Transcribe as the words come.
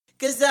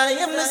'Cause I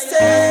am the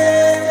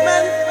same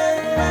man.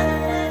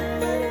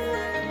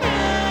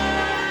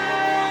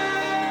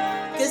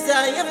 'Cause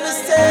I am the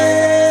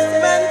same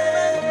man.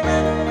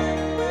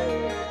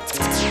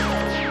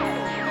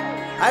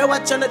 I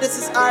watch under this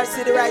is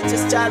RC, the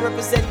righteous child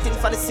representing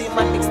for the same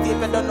man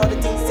mixtape. I don't know the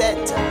thing set.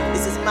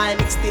 This is my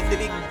mixtape, the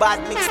big bad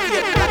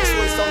mixtape. Black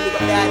soul song, we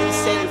got the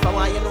himself. I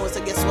want you know, so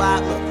guess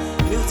what?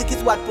 Music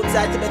is what puts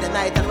out to bed at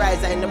night and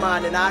rise in the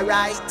morning,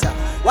 alright?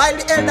 While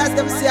the elders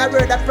them say a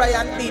word of prayer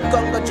and beat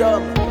conga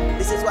drum,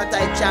 this is what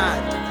I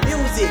chant,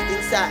 music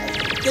inside.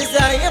 'Cause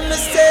I am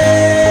the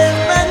same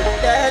man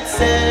that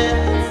said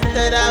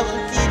that I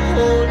will keep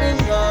holding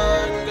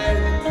on, girl.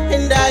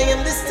 And I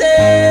am the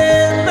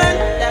same man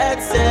that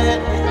said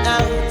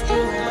without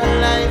you my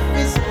life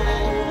is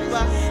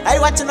over. I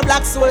watching the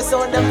Black Soul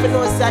sound, them for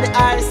know say the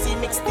RC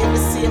mixtape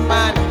the same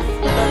man.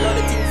 You don't know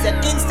the things that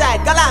inside,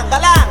 galang,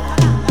 galang.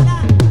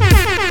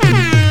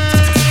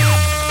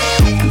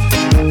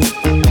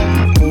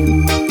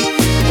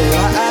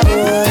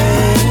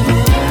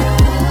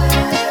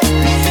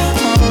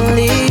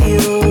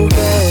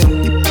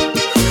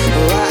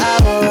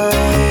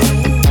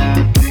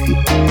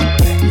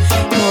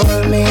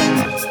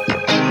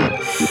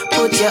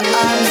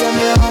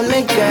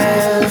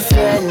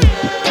 Girlfriend,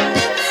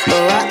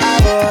 boy,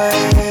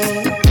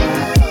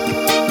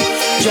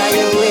 try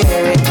to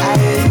wear it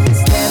eyes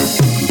them,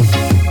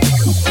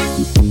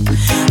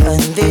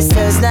 and this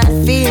does not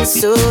feel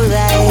so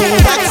right.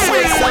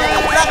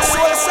 Black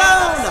Soul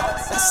sound,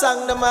 that song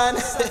the man.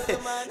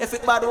 If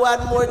it bad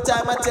one more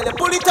time, I tell you,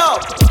 pull it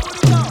up.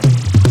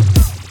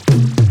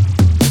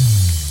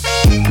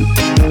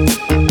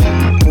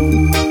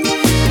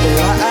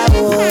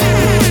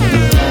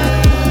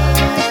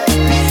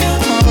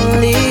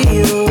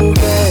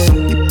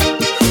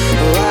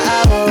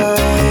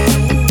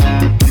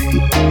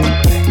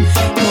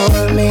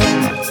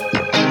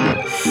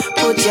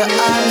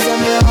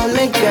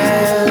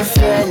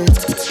 Girlfriend,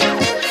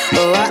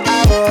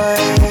 boy,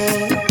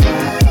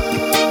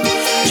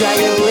 try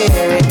to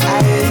wear it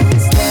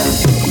eyes them,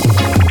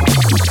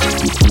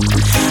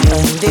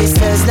 and this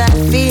does not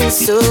feel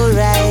so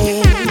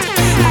right.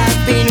 I've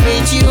been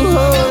with you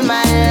all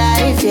my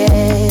life,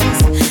 yes.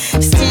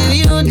 Still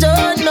you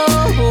don't know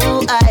who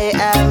I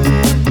am.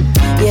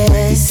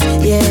 Yes,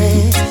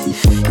 yes.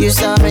 You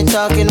saw me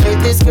talking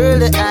with this girl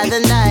the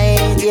other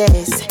night,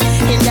 yes.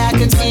 And I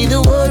could see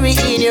the worry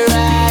in your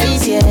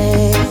eyes,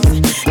 yes.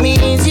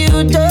 Means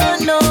you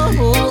don't know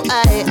who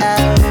I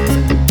am.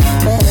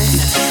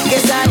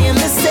 'Cause I am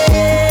the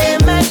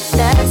same man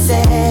that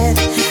said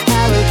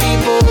I will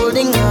keep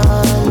holding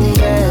on,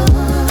 girl.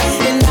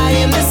 And I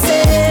am the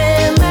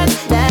same man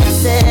that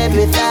said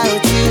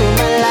without you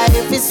my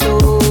life is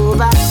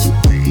over.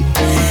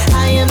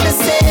 I am the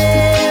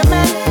same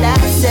man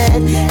that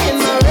said in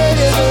my red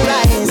of the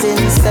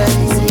rising sun,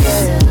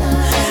 girl.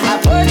 A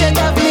portrait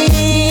of me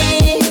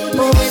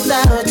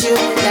without you,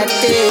 that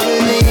day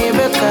will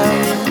never come.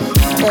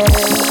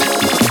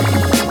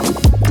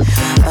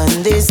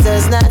 And this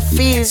does not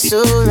feel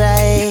so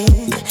right.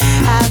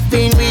 I've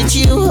been with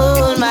you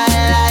all my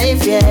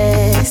life,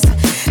 yes.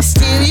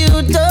 Still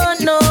you don't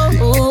know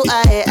who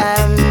I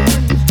am.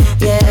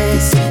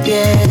 Yes,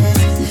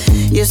 yes.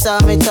 You saw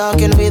me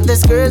talking with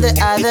this girl the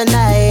other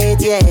night,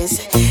 yes.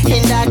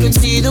 And I could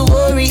see the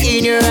worry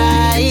in your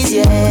eyes,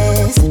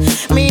 yes.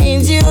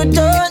 Means you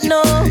don't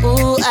know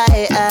who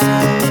I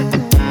am.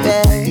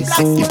 Yes.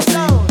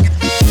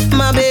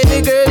 My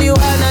baby girl, you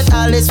are not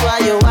all this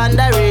while you're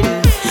wondering.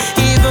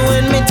 Even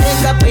when me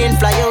take a plane,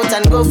 fly out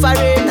and go for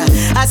it,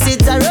 I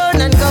sit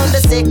around and count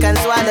the seconds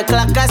while the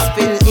clock has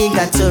spin.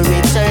 Eager to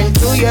return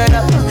to your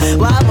love.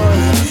 Wow, boy,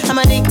 I'm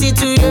addicted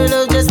to your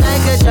love just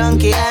like a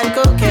junkie and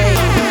cocaine.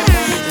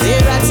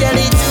 There I tell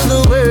it to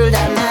the world,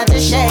 I'm not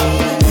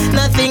ashamed.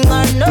 Nothing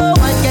or no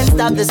one can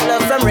stop this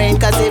love from rain.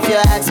 'Cause if you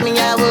ask me,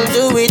 I will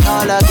do it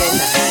all again.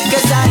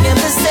 'Cause I am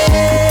the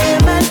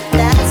same man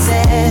that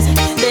says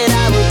that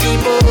I will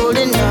keep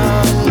holding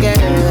on,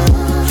 girl.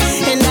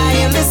 And I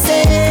am the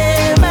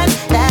same man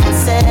that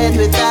said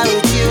without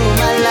you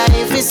my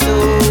life is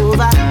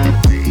over.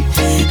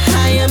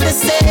 I am the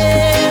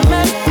same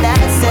man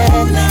that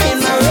said in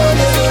my road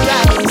of the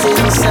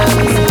rising sun,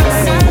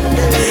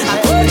 I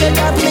put it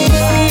up me,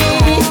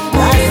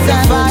 rise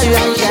and fire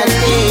and shall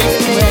leave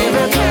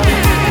never come.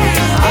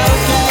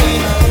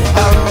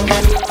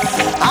 Okay,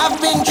 I've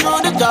been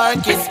through the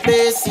darkest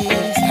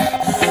spaces.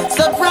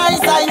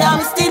 Surprised I am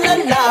still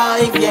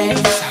alive, yes.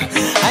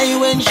 I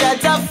went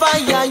shot of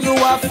fire, you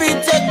are fit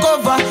take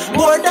cover.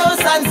 Board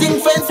house and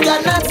zinc fence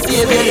cannot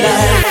save your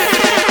life.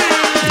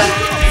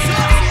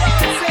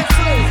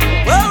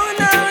 Oh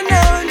no,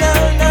 no, no,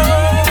 no,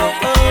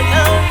 oh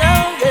no, no,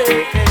 yes.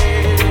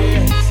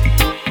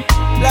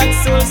 Black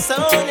Soul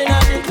sound in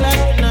the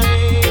clock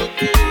night.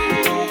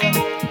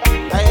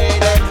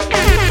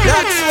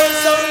 Black Soul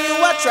sound, you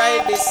a try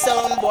this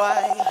sound,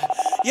 boy.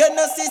 You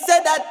know she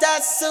said that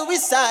that's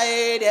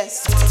suicide, yes.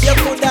 You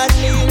could have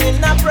kneel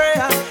in a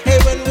prayer. Hey,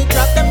 when we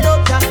drop them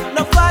doctor,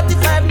 no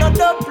 45, no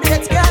double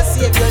plates can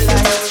save your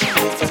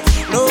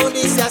life. Know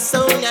this a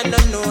sound and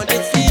don't know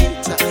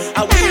defeat.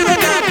 And we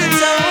run up the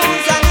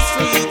towns and the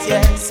street,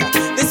 yes.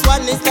 This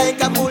one is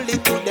like a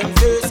bullet to them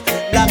first.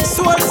 Black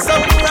soul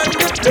sound run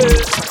the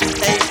place.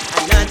 Hey,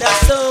 another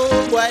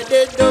sound, why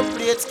they the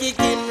plates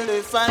kicking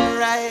left and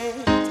right.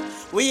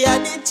 We are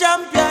the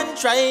champion,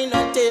 trying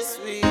to test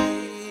we,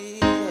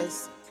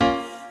 yes.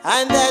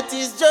 And that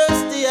is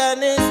just the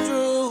honest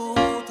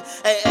truth.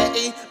 Hey, hey,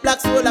 hey, black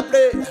soul a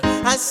play,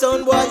 and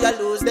sound boy you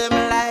lose them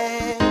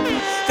life.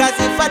 Cause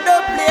if I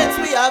don't plates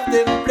we have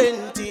them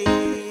plenty,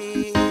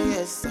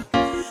 yes.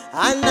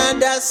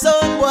 Another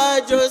sound boy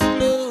just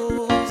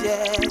lose,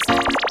 yes.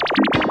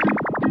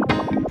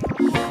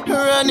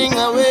 Running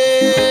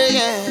away,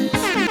 yes,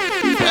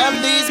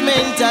 from these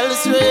mental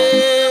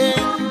strain.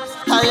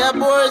 Higher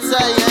boards I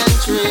am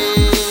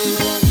trained.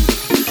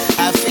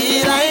 I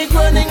feel like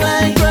running,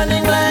 like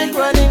running, like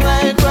running,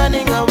 like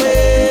running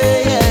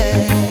away,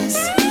 yes.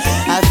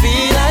 I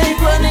feel like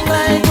running,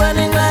 like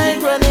running,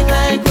 like running,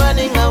 like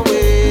running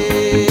away.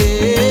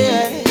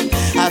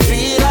 I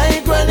feel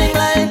like running,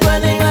 like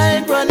running,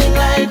 like running,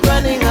 like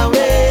running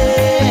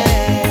away,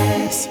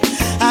 yes.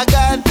 I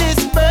got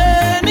this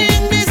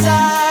burning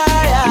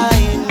desire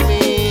in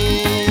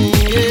me,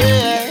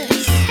 yes.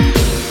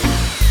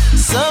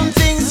 Some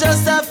things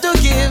just have to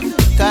give,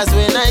 cause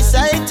when I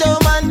sight how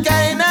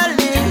mankind I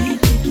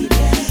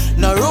live,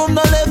 no room,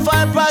 no left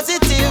for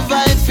positive,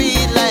 I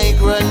feel like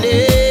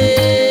running.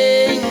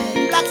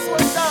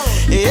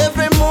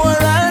 Every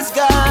moral's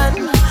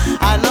gone,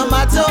 and no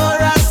matter how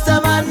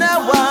Rasta man I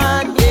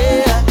want,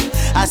 yeah,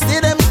 I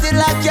still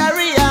I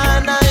carry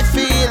on, I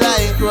feel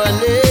like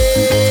running.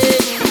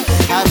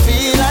 I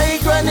feel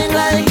like running,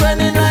 like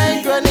running,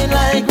 like running,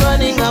 like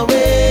running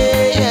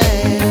away,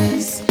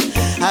 yes.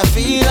 I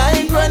feel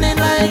like running,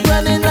 like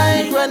running,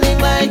 like running,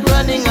 like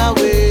running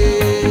away.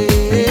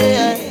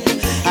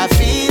 I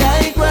feel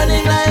like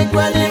running, like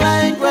running,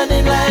 like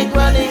running, like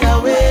running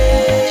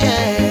away,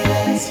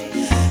 yes.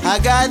 I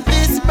got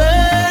this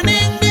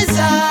burning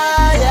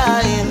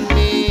desire in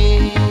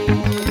me.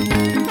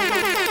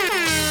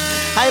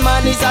 I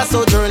man is a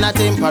sojourner,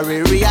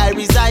 temporary I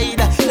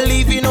reside,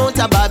 leaving out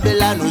a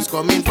Babylon who's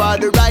coming for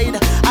the ride.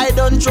 I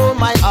don't throw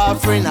my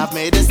offering, I've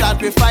made a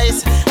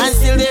sacrifice, and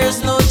still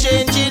there's no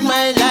change in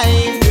my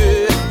life,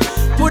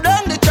 yeah. Put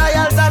on the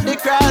trials and the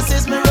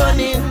crosses, me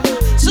running.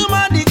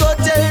 Somebody go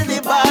tell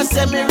the boss,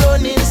 say me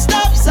running.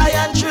 Stop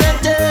Zion train,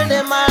 tell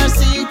them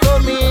RC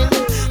coming.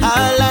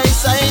 All I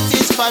sight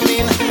is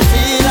famine.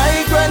 Feel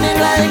like running,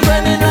 like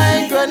running,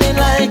 like running,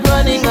 like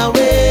running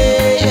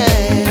away,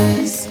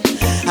 yes.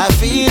 I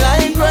feel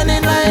like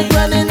running, like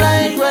running,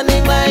 like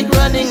running, like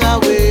running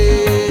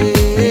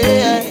away.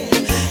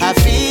 I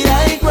feel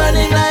like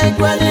running, like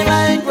running,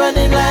 like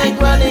running, like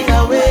running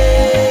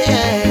away,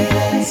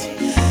 yes.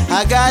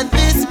 I got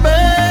this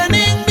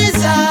burning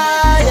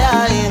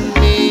desire in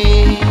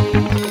me.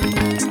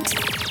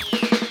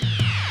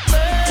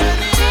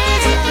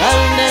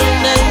 Oh, no,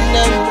 no,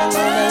 no, no.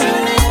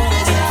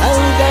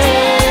 Oh,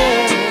 girl.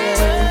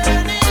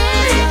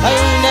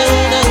 Oh, no,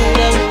 no,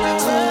 no.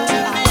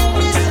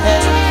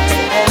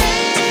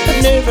 I'm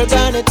never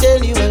gonna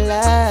tell you a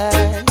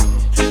lie.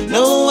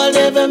 No, I'll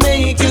never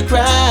make you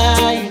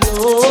cry.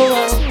 No,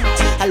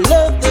 I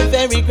love the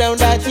very ground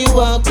that you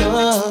walk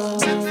on.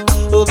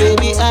 Oh,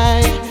 baby,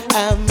 I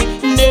am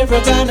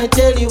never gonna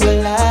tell you a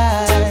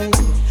lie.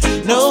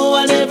 No,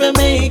 I'll never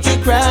make you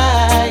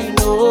cry.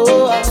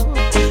 No,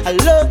 I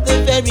love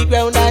the very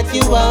ground that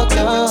you walk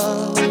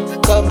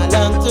on. Come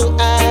along to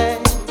I.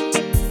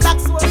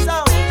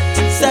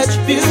 Such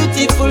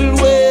beautiful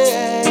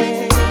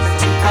ways.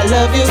 I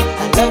love you,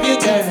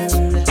 girl.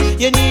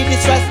 You need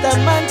this Rasta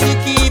man to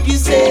keep you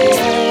safe.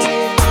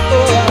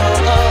 Oh,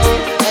 oh,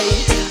 oh. Hey.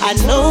 I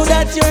know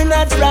that you're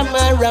not from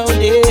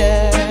around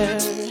here.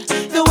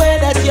 The way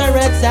that you're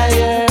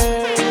attire,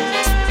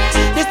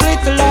 this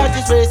little heart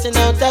is racing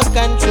out of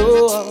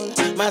control.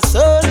 My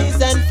soul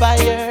is on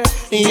fire.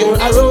 Your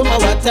aroma,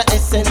 what a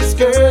essence,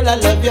 girl. I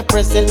love your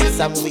presence.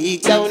 I'm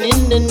weak down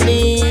in the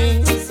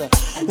knees.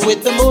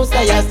 With the most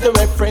I ask the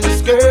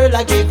reference, girl.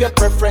 I give you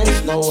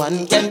preference. No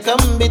one can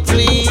come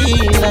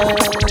between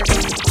us.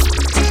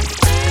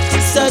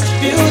 Such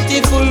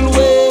beautiful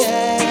ways.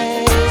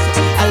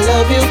 I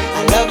love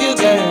you,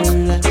 girl.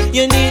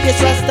 You need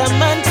this Rasta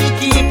man to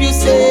keep you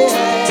safe.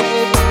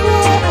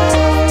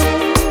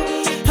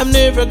 I'm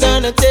never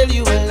gonna tell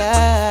you a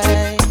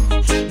lie.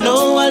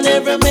 No, I'll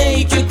never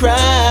make you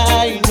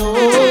cry. No,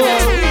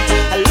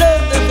 I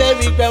love the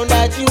very ground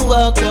that you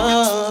walk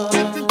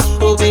on.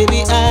 Oh,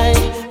 baby, I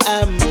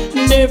am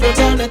never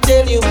gonna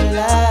tell you a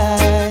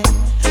lie.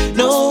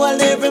 No, I'll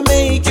never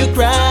make you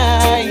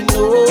cry.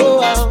 No,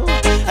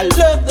 I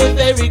love the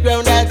very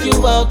ground that you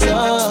walk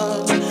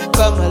on.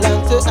 Come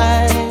along to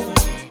I.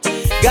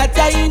 Got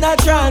you in a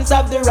trance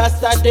of the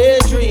Rasta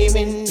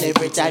daydreaming.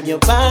 Every time you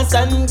pass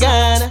and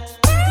gone,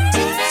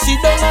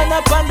 sit down on a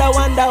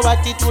wonder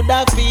what it would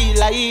have feel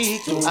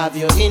like to have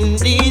you in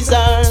these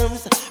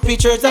arms.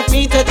 Pictures of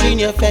me touching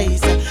your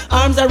face,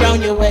 arms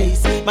around your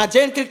waist. My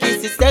gentle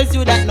kisses tells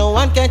you that no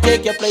one can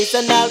take your place,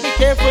 and I'll be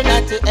careful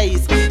not to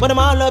ace, but I'm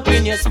all up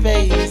in your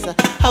space.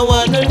 I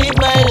wanna live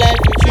my life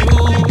with you.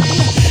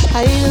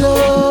 I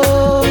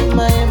love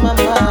my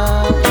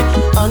mama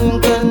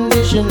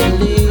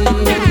unconditionally.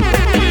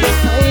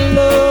 I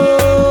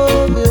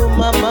love you,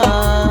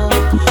 mama.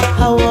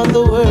 I want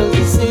the world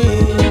to see.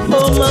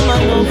 Oh, mama,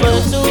 no, for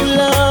too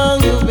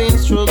long you've been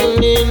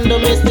struggling,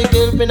 domestic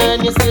helping,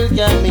 and you still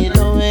can't meet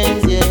no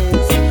ends,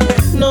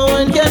 yes. No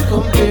one can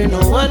compare,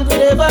 no one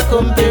could ever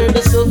compare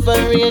the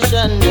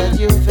sufferation that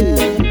you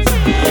felt.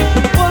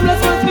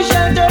 Homeless must be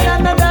sheltered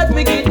and that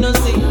we get no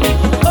see.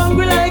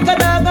 Hungry like a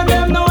dog and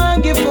them no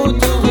one give food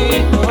to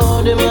eat.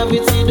 Oh, them have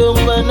it see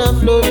don't wanna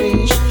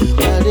flourish,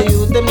 while the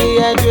youth them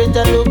dehydrate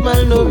and look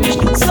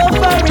malnourished.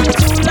 Suffering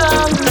too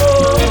long, no,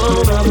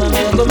 mama,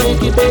 me go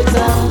make it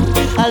better.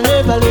 I'll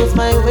never lose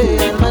my way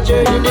and my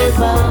journey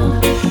never.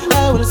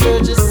 I will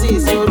search the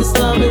seas through the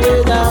stormy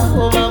weather.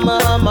 Oh mama,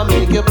 I'ma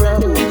make you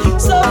proud.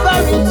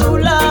 Suffering too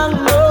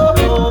long, no,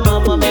 oh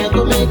mama, me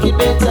go make it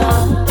better.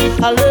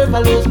 I'll never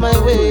lose my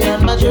way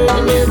and my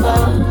journey never.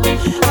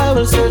 I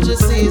will search the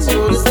seas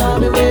through the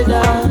stormy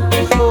weather.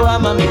 Oh,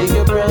 I'ma make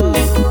you proud.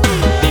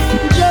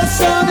 Just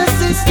so the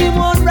system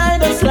won't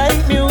ride us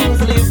like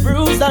mules, leave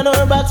bruised on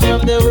our backs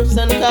from their whips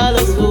and call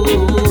us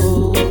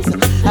fools.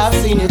 I've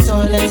seen you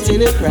toilet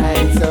till you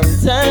cried.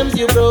 Sometimes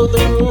you broke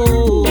the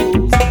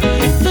rules.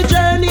 The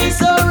journey's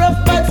so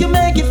rough, but you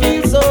make it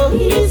feel so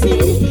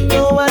easy.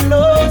 No one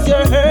knows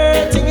you're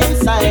hurting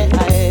inside.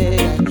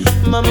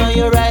 Mama,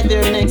 you're right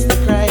there next to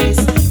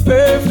Christ,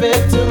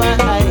 perfect to my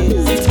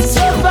eyes.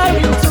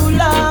 Suffering too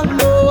long,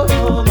 no,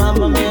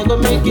 mama, me go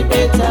make it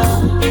better.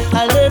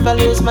 I'll never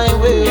lose my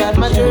way and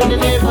my journey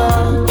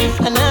never.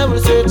 And I will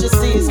search the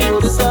seas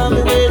through the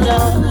stormy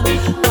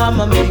weather.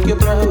 Mama, make you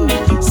proud.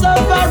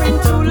 Suffering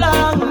too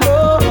long,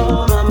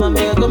 no, mama,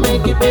 me go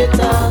make it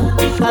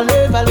better. I'll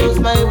never lose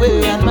my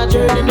way and my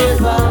journey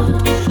never.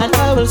 And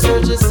I will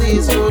search the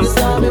seas through the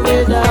stormy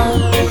weather.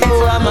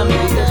 Oh, I'ma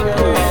make it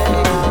proud.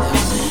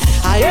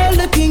 I hail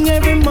the king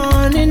every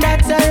morning,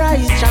 that's a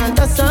rise. Chant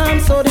a psalm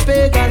so the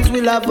pagans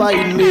will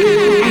avoid me.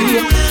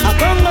 I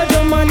come a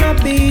drum and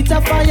a beat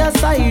a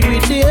fireside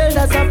with the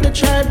elders of the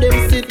tribe,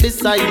 them sit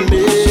beside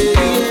me.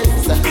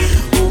 Yes.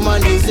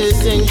 Woman is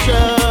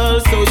essential,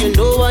 so you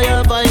know I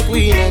have a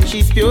queen, and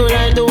she's pure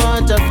like the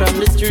water from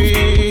the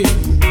stream.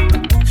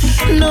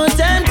 No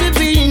time to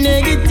be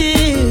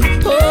negative,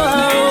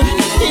 oh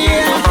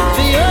yeah.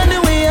 The only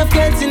way of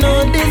getting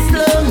out this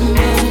slum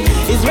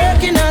is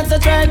working hard, so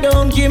try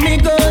don't give me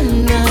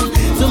gun.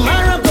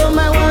 Tomorrow come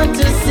I want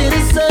to see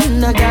the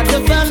sun. I got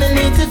a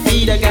family to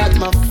feed, I got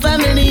my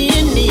family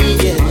in need.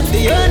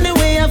 The only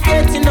way of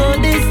getting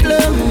out this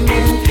slum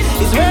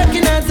is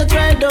working hard, so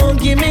try don't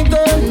give me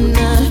gun.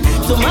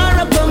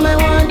 Tomorrow come I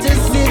want to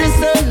see the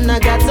sun. I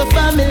got a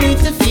family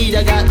to feed,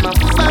 I got my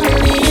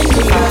family in need.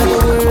 The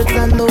words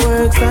and the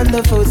works and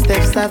the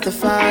footsteps of the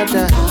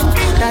Father,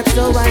 that's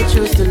how I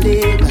choose to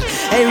live.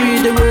 I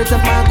read the words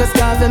of Marcus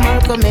Garvey,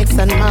 Malcolm X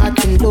and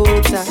Martin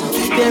Luther.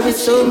 There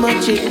is so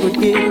much it would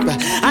give.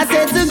 I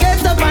said to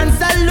get up and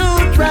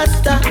salute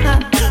Rasta.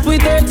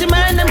 With dirty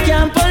mind them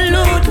can't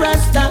pollute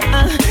Rasta.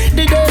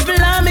 The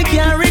devil army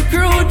can't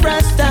recruit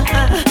Rasta.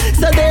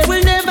 So they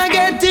will never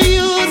get to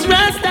use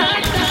Rasta.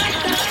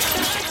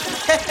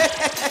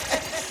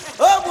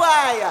 Oh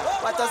boy,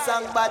 what a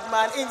song, bad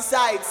man.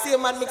 Inside,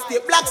 same man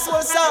mixtape, Black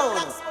Soul Sound.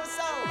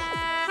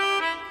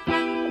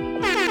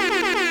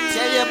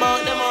 Tell you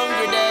about them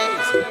hungry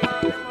days.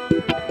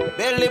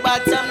 Belly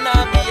bottom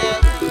now be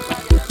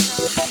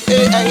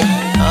hey, hey.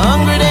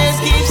 Hungry days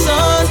keeps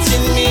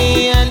haunting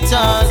me and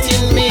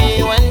taunting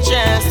me. One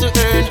chance to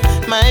earn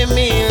my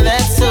meal,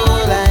 that's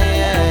all I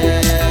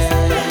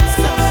ask.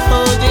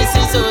 Oh, this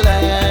is all I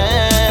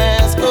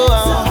ask. Go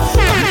on.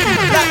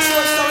 Black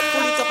Soul Sound,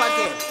 pull it up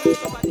again.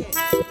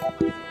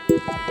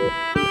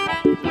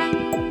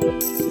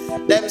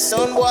 Them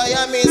son boy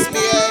I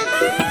misbehave.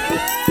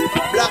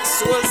 Black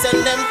Soul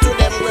send them to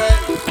them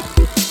grave.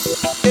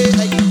 Hey,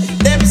 hey.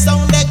 Them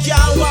sound they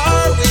can't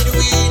war with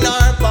we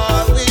nor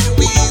par with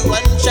we.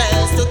 One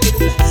chance to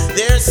kill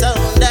their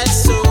sound,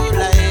 that's all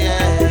I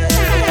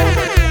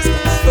ask.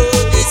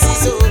 Oh, this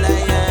is all I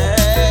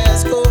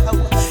ask. Oh,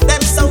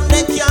 them sound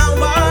they can't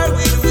war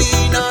with we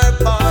nor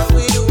par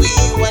with we.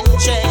 One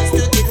chance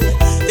to kill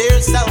their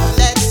sound,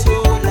 that's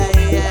all I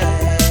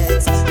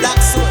ask. Black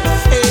Soul,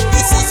 hey,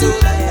 this is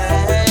all I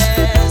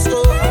ask.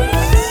 Oh,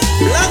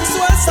 Black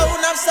Soul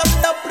sound of some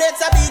dub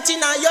plates a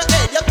beating on your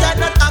head. You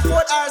cannot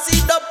afford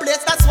RC dub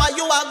plates, that's why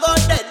you are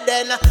gone dead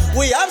then.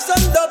 We have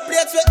some dub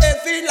plates where they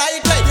feel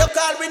like lead. You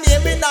call me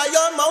name in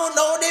your mouth,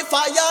 now the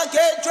fire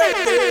get dread.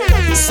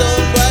 So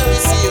boy, we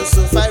see you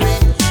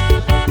suffering,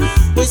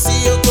 we see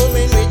you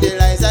coming with the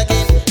lies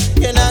again.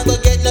 You not go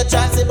get no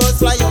chance, but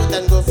fly out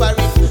and go for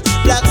it.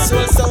 Black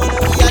Soul sound,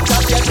 we a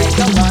champion, bring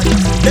the war.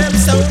 Them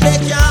sound they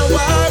can't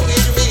war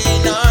with we,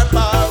 nor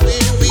power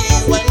with we.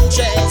 One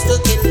chance to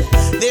kill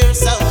their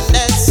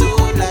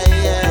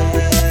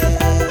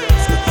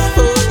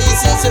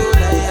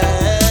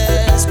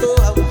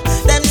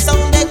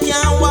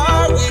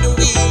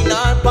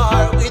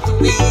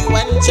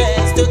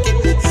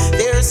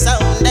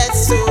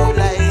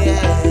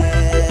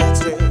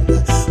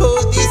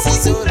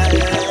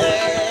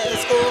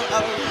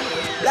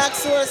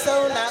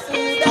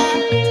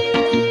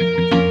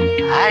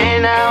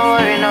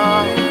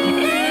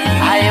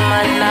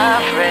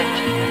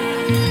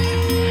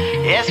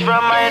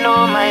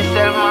know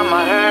myself,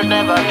 mama hurt,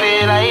 never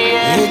feel like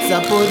it. It's a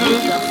puddle,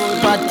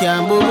 pot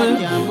can't bubble.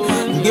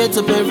 Get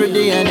up every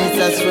day and it's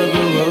a struggle,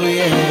 oh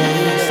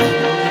yes.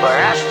 But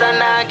Rasta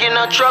nah give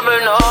no trouble,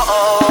 no.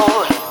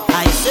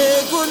 I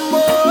say good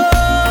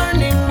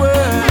morning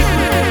world,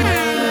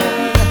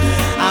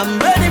 I'm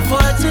ready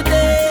for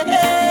today.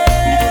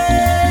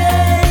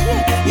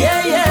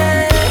 Yeah,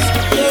 yes,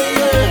 yeah,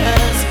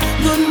 yes.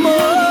 Good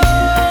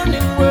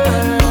morning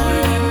world,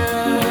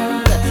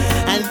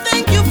 and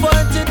thank you for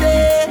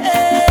today.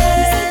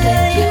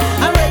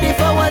 I'm ready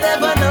for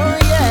whatever now,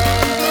 yeah.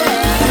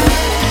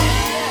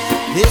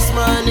 This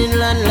morning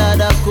landlord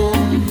a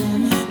come,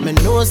 me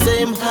know say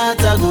him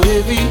heart a go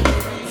heavy.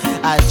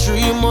 At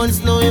 3 months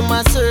now him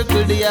a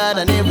circle the yard,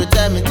 and every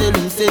time me tell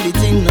him say the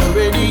thing not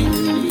ready.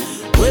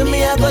 When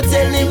me I go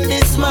tell him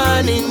this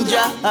morning,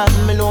 Jah,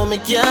 me know me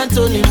can't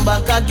turn him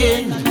back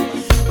again.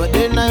 But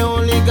then I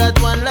only got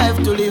one life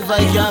to live,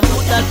 I can't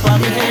put that for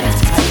me head.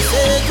 I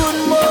say good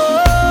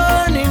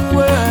morning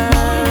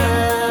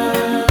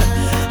world,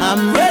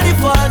 I'm ready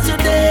for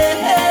today.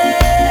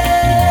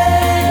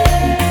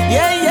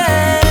 Yeah,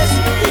 yes,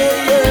 yeah,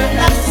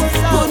 yes.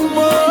 Good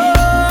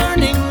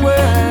morning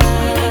world,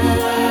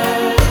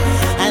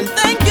 and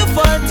thank you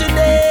for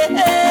today.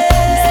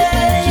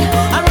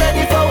 I'm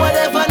ready for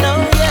whatever now,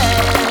 yeah.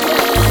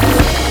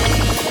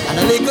 And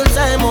a little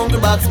time hungry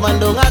box man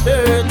down a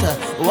dirt.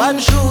 One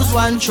shoes,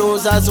 one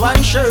trousers,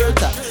 one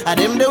shirt. And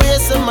them the way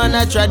some man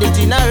I tried it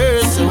in a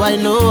hearse, so I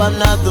know I'm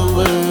not the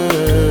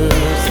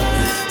worst.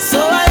 So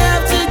I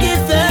have to give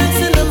thanks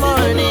in the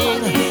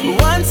morning,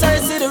 once I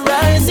see the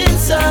rising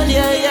sun,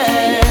 yeah,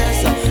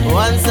 yes.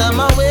 Once I'm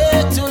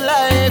awake to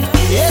life,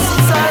 yes,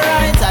 it's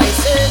alright. I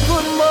say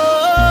good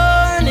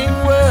morning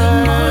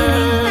world,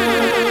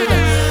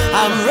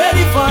 I'm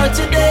ready for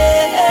today.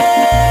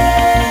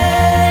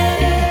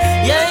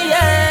 Yeah,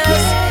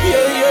 yes,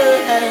 yeah,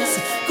 yes.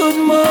 Good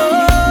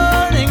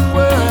morning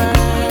world,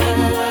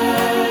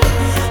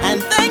 and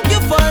thank you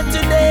for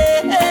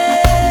today.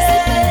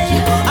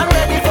 I'm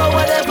ready for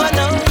whatever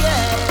now,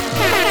 yeah.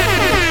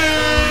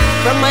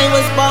 From I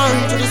was born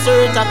to this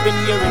earth, I've been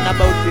hearing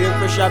about peer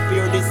pressure,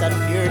 fear this and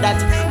fear that.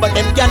 But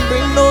them can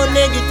bring no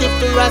negative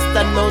to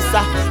Rasta, no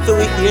sir.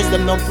 So it hears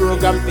them no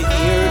program to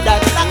hear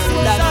that.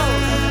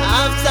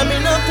 After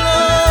me no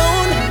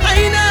clown,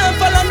 I never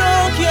follow no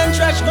can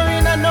trash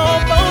going on no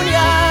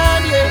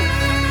boneyard, yeah.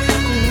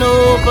 No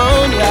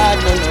boneyard,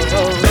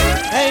 no.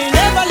 I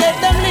never let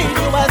them lead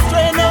you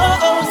astray, no.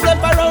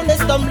 Step around the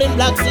stumbling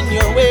blocks in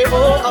your way,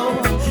 oh.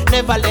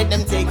 Never let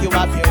them take you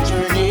off your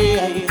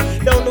journey.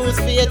 Don't lose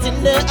faith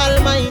in the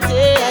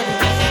Almighty.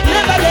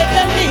 Never let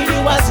them lead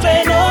you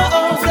astray,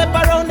 no. Step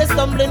around the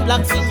stumbling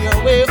blocks in your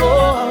way,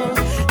 oh.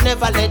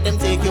 Never let them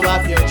take you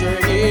off your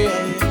journey.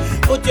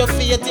 Put your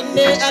faith in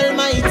the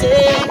Almighty.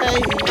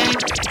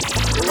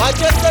 Watch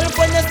yourself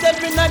when you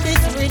step in the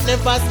street,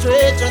 never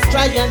stray, just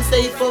try and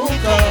stay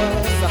focused.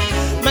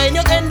 Mind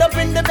you end up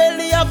in the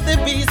belly of the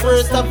beast,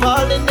 worst of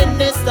all in the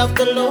nest of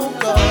the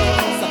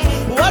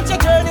locusts. Watch your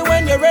journey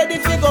when you're ready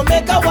to go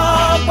make a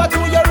walk. But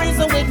through your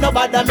reason with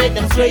nobody make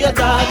them stray your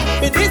talk.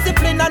 Be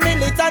disciplined and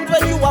militant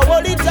when you are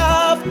hold it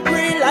off.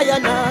 Rely or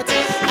not,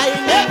 I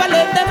never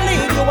let them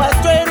lead you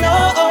astray, no.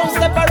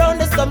 Step around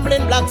the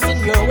stumbling blocks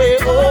in your way,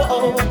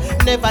 oh.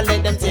 Never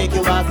let them take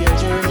you off your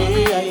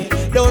journey.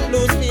 Don't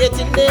lose faith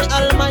in the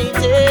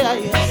Almighty.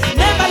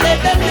 Never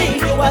let them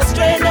lead you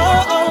astray,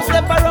 no.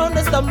 Step around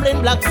the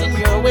stumbling blocks in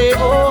your way,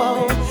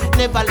 oh.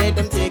 Never let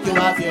them take you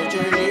off your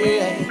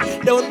journey.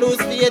 Don't lose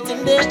faith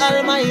in the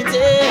Almighty.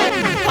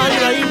 And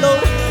right now,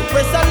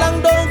 press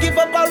along, don't give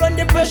up when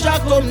the pressure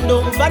come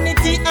down.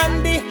 Vanity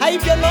and the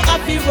hype, you know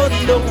happy run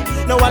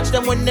down. Now watch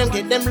them when them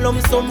get them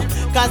lump sum.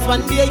 Cause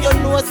one day you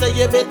know so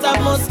you better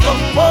must come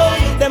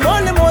home. Them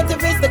only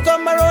motive is to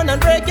come around and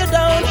break you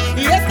down.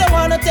 Yes, they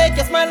wanna take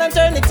your smile and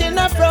turn it in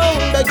a frown.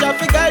 The job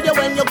to guide you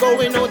when you're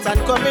going out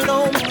and coming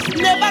home.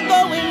 Never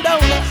going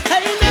down.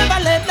 Hey, never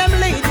let them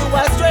lead you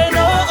astray,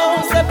 no.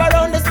 Step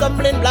around the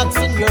stumbling blocks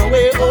in your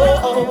way,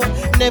 oh.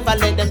 Never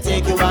let them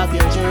take you off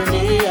your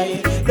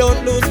journey.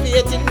 Don't lose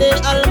faith in the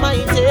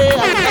Almighty.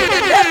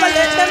 Never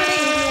let them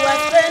lead you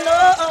astray, no.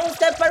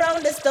 Step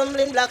around the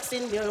stumbling blocks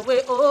in your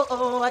way,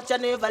 oh. Watch you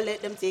never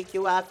let them take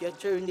you off your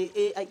journey.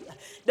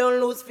 Don't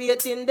lose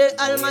faith in the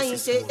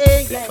Almighty.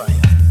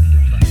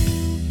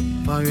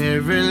 For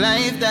every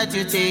life that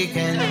you're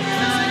taking,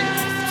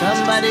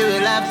 somebody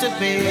will have to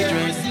pay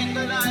rent.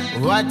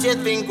 What you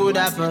think would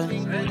happen?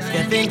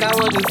 You think I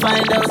wouldn't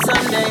find out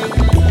someday?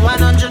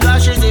 100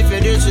 lashes if you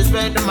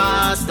disrespect the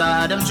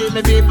master. Them treat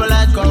me people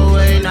like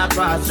away in a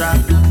pasture.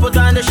 Put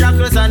on the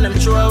shackles and them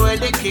throw away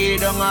the key.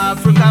 Down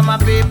Africa, my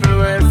people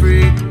were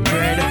free.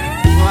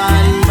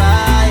 One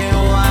by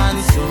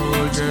one,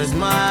 soldiers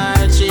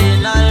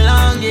marching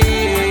along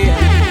here.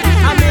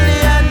 A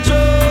million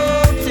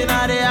troops in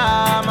the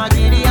arm of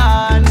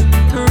Gideon.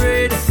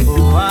 Read.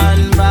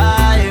 One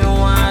by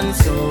one,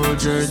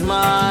 soldiers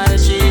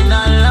marching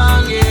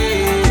along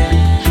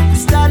here.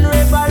 Stand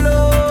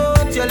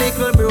resolute, your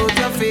little brute,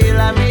 you feel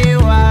like me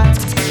what?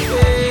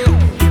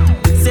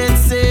 Set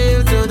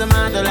sail to the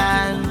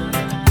motherland.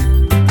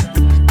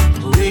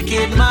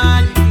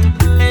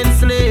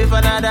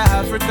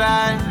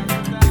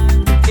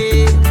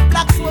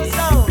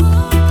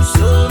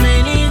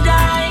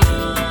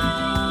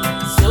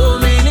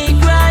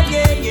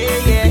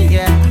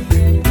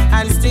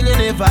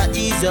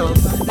 ease up.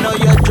 Now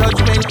your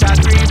judgment can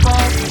creep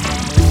up.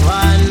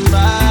 One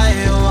by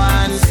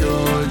one,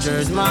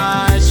 soldiers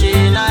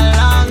marching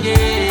along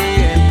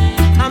it.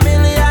 A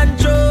million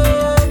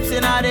troops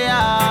in the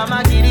arm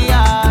of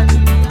Gideon.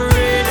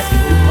 Read.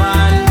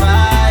 One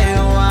by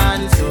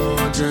one,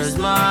 soldiers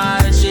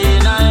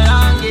marching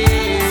along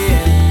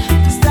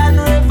it. Stand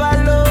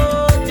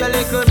revolute, your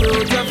little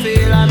dude, you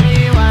feel a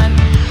me one.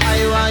 I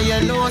want you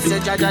know, say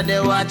Jaja they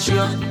watch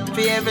you. For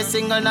every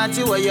single night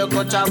where you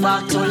cut your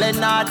back to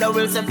Leonardo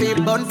will say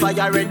people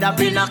bonfire red up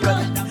in a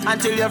cut.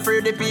 Until you free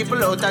the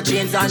people out of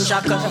chains and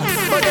shackles.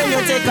 But then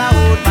you take a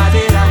out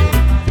Babylon.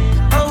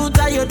 Out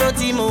of your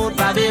dirty mood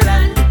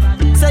Babylon.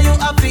 So you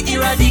have to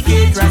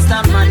eradicate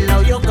Rasta man. Now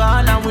you're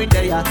gone and we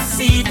there.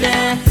 See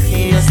there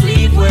in your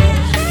sleep where.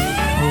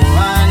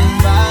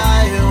 One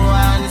by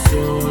one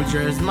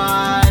soldiers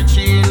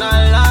marching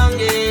along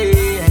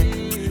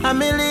it. A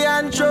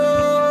million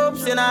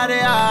troops in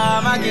the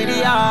arm of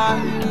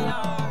Gideon.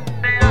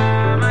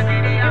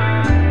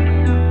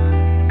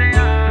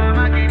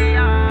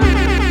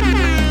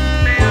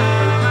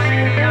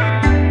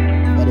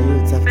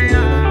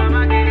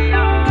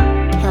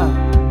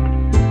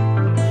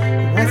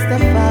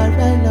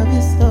 Rastafari, love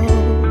you so.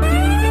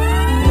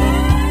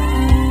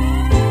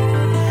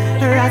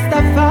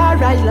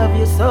 Rastafari, love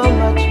you so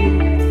much.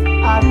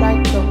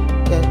 Alright,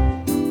 okay.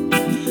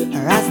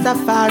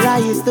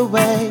 Rastafari is the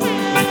way.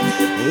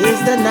 Is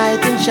the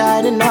knight in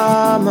shining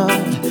armor.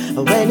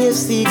 When you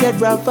see get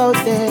rough out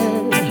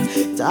there,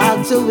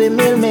 talk to him,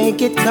 he'll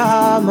make it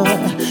calmer.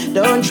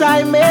 Don't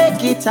try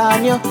make it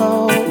on your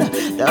own.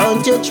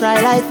 Don't you try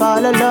life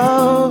all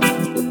alone.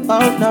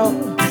 Oh no.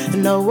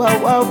 No, whoa,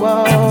 whoa,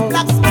 whoa.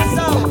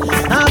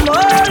 I'm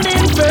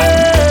holding firm.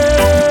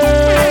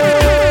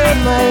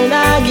 I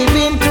not give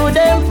in to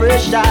them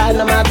pressure.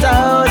 No matter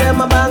how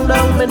them a bang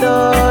down my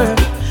door,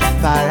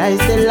 far I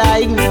still I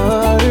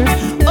ignore.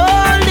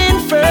 Holding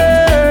firm.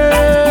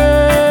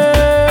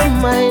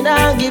 I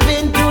not give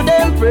in to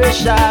them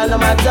pressure. No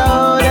matter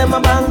how them a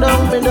bang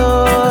down my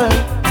door,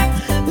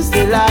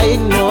 still I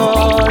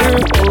ignore.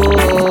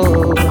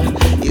 Oh.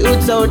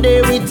 Youths out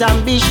there with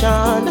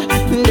ambition,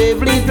 they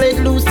please let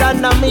loose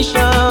on a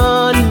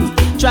mission.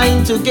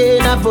 Trying to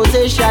gain a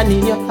possession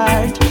in your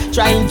heart,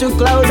 trying to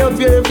cloud up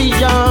your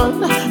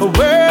vision.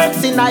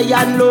 Works in high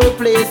and low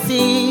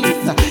places,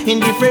 in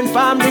different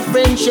form,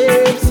 different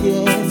shapes,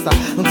 yes.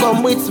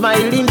 Come with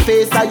smiling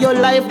face, your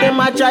life them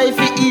a try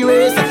to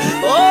erase.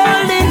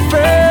 Holding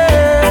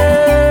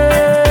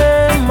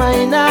firm,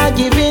 I not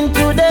give in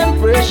to them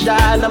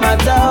pressure. No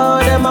matter how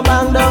them a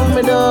bang down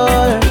my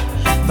door,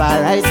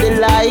 far I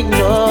still I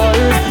ignore.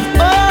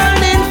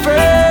 Holding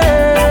firm,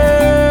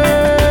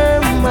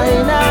 I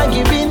not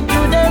give in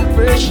to them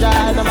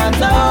pressure. No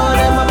matter how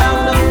them a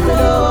bang down the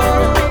door.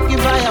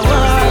 Give I a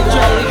walk,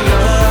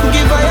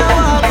 give I a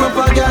walk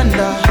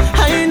propaganda. I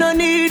no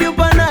need you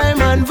pan I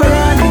man for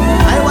run.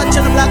 I watch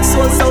the black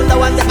soul sound, the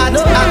one the art.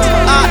 Pull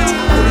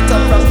it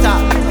up from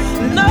top.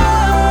 No,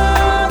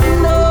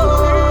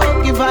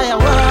 give I a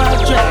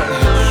walk,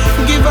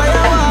 give I a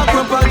walk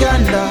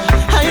propaganda.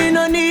 I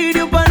no need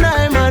you pan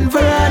I man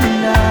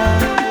veranda.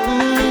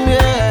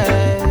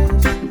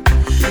 Yes.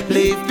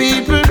 Leave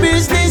people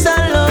business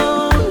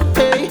alone.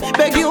 Hey,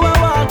 beg you a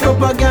walk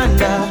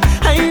propaganda.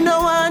 I no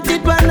want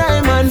it pan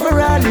I man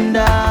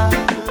veranda.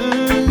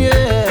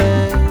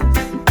 Yes.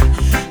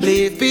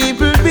 Leave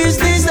people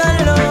business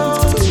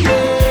alone.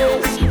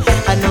 Yes.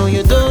 I know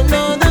you don't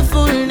know the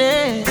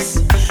fullness,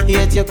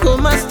 yet you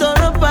come and stir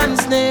up and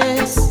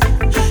snares.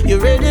 You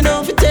ready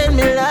now to tell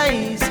me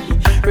lies,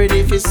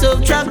 ready for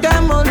subtract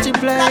and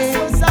multiply.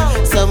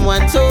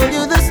 Someone told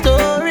you the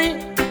story,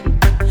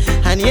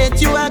 and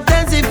yet you act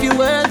as if you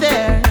were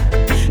there.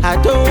 I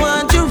don't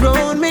want you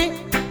around me,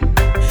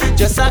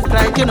 just act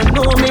like you don't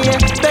know me.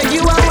 Beg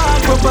you a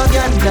walk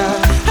propaganda.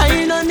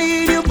 I don't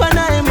need you pan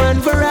I man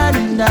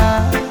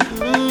veranda.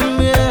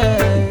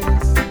 Yes.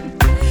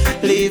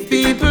 Leave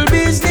people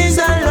business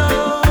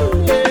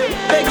alone.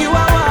 Yeah. Beg you a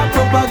walk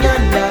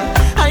propaganda.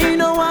 I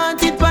don't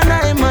want it pan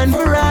I man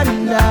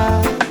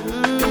veranda.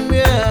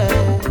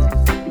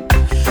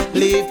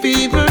 Leave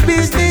people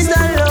business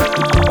alone.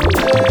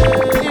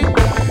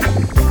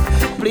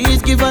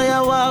 Please give her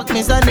a walk,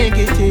 Miss a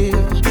negative.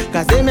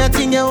 Cause them a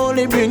thing you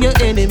only bring your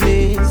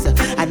enemies.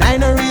 And I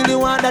don't really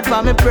want that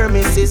for my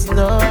premises,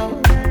 no.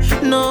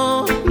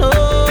 No, no.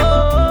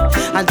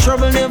 And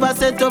trouble never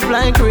set up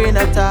like rain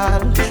at all.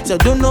 So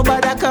don't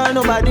nobody call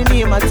nobody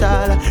name at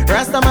all.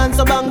 Rasta man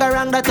so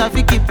bangarang that have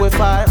to keep we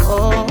far.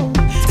 Oh,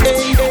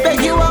 hey,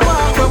 beg you a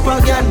walk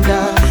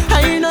propaganda.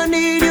 I don't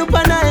need you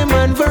pan I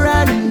man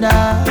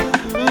veranda.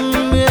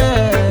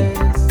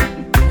 Yes.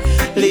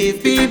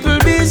 Leave people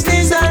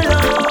business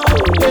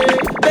alone. Hey,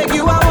 beg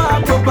you a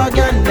walk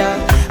propaganda.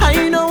 I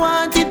don't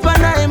want it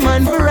pan I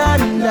man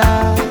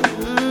veranda.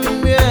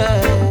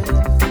 Yes.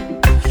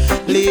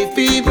 Leave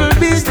people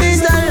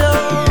business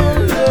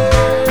alone.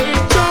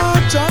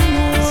 Church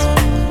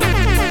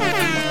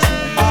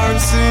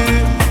RC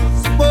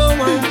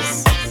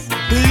moments.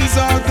 These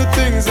are the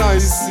things I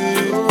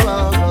see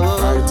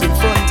right in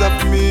front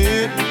of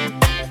me.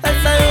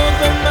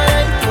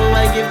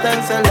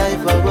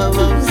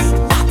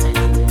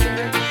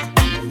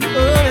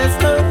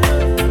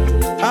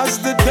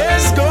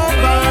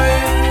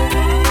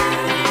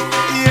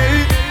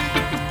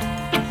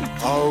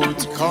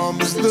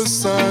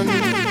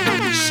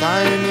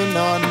 shining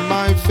on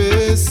my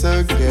face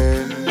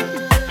again.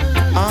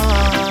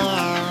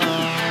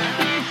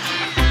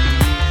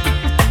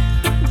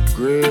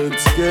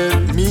 Grades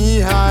get me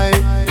high,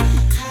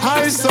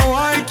 high so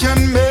I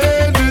can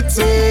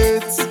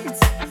meditate.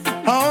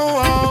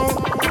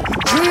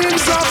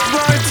 Dreams of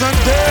brighter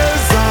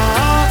days.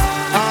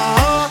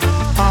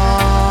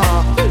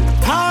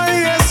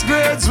 Highest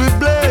grades we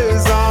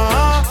blaze.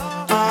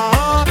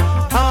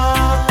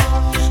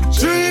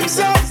 Dreams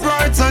of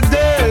brighter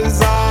days.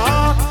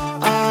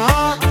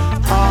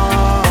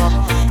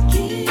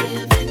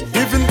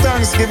 Giving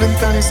thanks, giving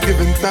thanks,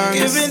 giving thanks.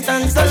 Giving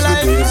thanks as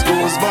alive. the days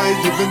goes by,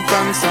 giving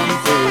thanks and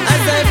praise.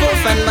 As I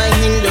open my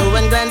window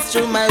and glance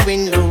through my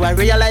window, I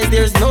realize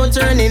there's no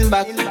turning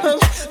back.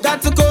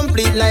 Got to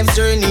complete life's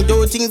journey,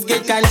 though things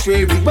get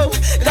contrary.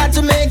 Got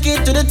to make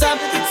it to the top.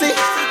 See,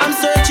 I'm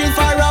searching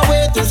for a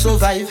way to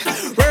survive.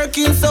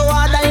 Working so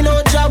hard, I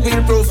know job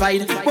will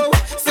provide.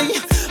 See,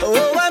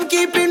 I'm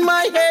keeping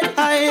my head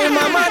high.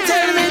 Mama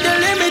tell me the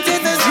limit is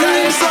the sky.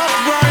 Dreams of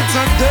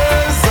brighter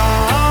days.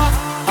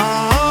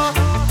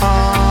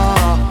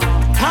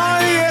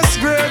 Highest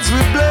grades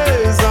we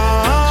blaze.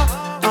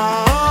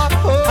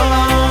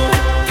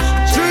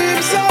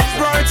 Dreams of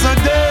brighter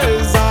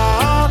days.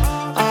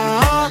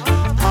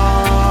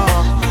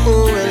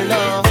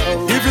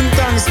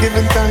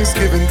 Giving thanks,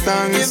 giving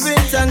thanks.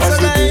 Giving thanks as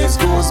the alive. days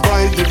goes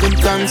by, giving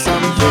thanks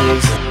and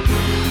praise.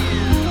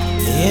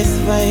 Yes,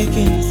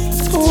 Vikings.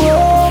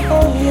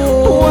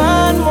 Whoa,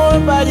 one more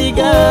body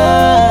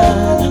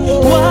gone.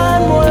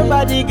 One more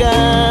body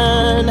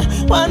gone.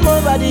 One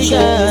more body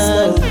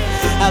gone.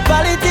 A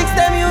politics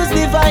them use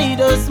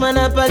divide us.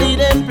 Monopoly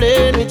them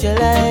playing with your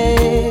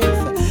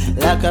life.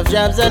 Lack of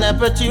jobs and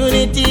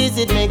opportunities,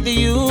 it make the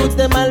youth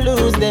them a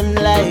lose them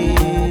life.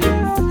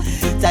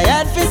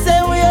 Tired fi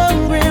say we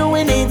hungry,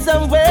 we need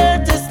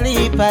somewhere to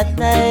sleep at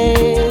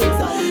night.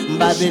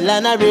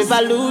 Babylon a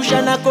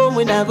revolution a come,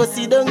 we na go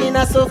sit down in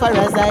a sofa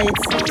as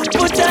heights.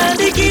 Put on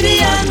the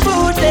kiddie and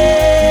booty,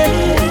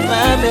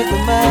 make a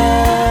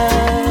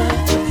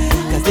match.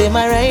 Cause they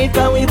my right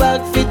but we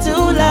back for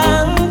too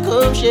long.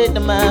 Come shake the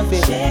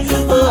mafia.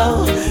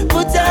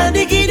 Put on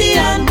the kiddie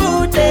and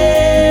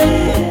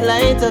booty,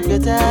 light up your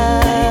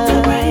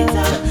time.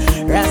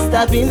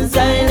 Rasta been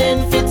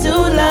silent for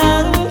too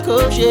long.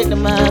 Come shake the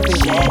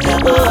mafia.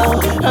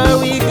 Are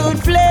we good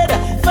fled?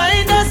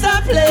 Find us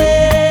a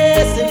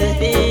place in the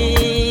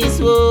peace.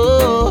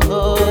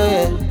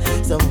 Yeah.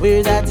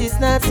 Somewhere that is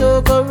not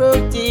so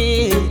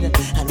corrupted,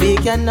 and we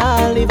can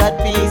all live at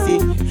peace.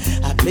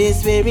 A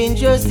place where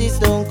injustice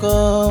don't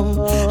come.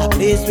 A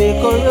place where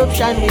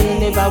corruption will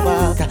never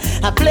walk.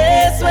 A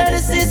place where the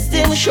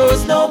system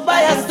shows no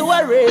bias to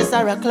a race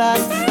or a class.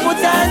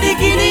 Put on the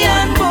kiddie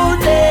and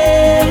booty,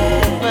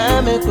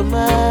 make a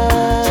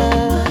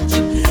match.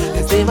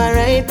 Cause they my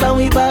right but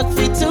we back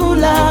for too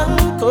long.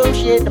 Come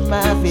shake the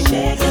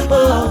mafia.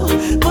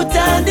 Put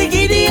on the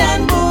kiddie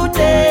and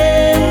booty,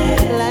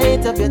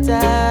 light up your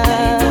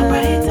time.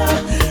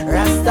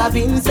 Rasta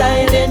been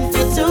silent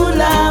for too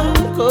long.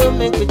 Come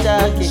make me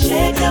talk it.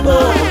 I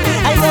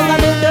never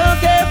been don't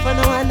care for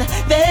no one.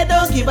 They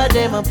don't give a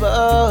damn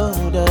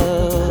about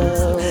us.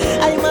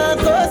 I'm a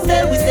ghost,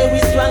 we say we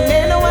strong.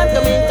 They no one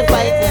coming to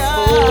fight us.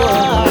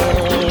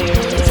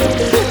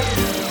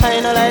 I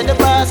no like the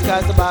boss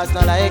cause the boss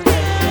no like me.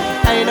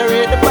 I no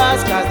rate the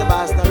boss cause the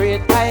boss no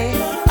rate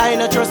I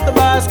no trust the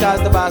boss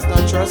cause the boss no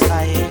trust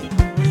I.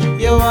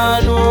 You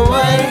wanna know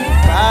why?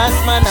 Boss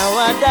man a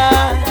wada.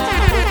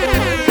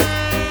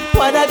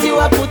 What that you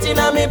a putting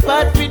on me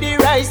pot for the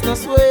rice no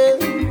swell.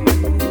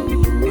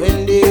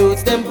 When the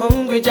youths them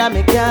hungry, Jah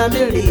me can't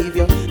believe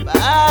you.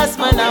 Boss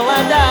man a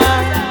wada.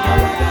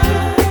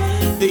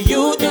 The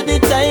youth do the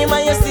time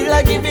and you still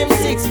a give him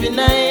 6 for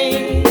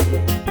 9.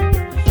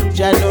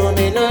 Jah know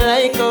me no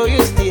like how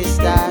you stay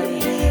star.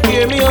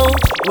 Hear me out,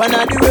 one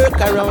of the work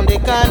around the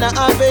corner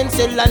happen.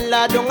 Say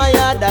landlord don't a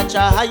yard that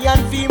ya high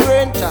and fee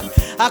rent.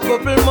 A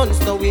couple months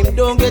now him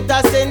don't get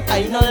a cent.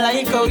 I no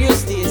like how you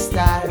stay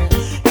star.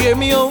 Hear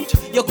me out,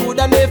 you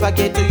coulda never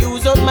get to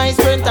use up my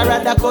strength. I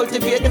rather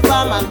cultivate the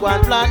farm and go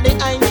and plant the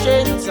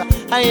ancients.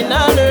 I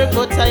nah lurk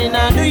but I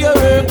nah do your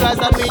work. Cause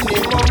I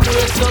minimum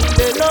break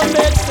something don't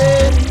make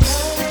sense.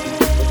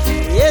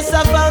 Yes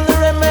I found the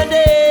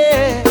remedy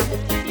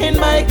in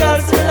my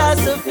God's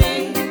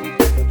philosophy.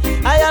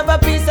 I have a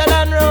piece of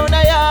land round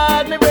a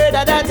yard, me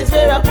brother, that is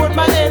where I put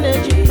my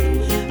energy.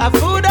 A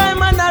food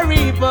I'm on a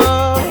reaper.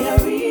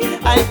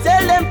 I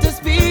tell them to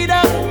speed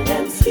up.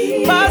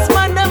 Boss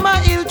man, them a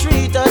ill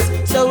treat us,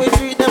 so we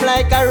treat them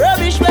like a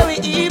rubbish where we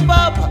heap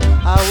up.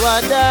 I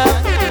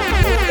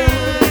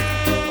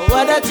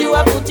what that you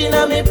are putting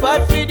on me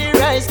pot for the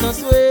rice no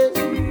sweat.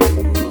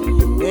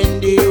 When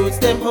the youths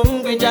them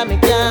hungry, Jah me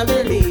can't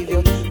believe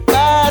you.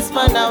 Boss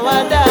man, I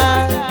wada.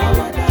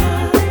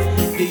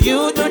 The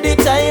youth do the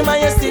time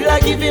and you still a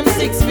give him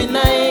 6 for 9.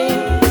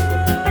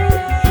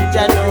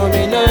 Jah know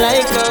me no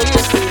like how you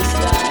stay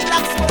star.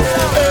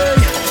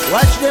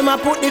 Watch them a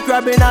put the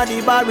crab in a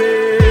the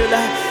barrel.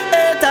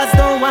 Haters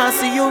don't want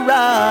see you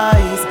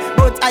rise,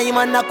 but I'm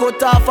a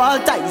cut off all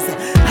ties.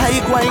 I I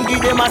go and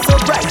give them a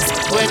surprise.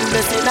 When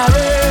blessing a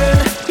rain,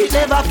 it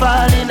never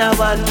fall in a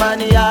one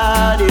man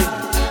yard.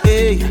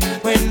 Hey,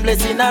 when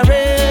blessing a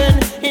rain,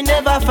 it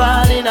never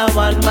fall in a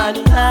one man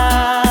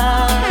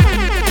yard.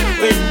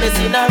 When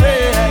blessing a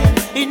rain,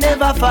 it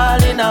never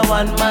fall in a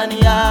one man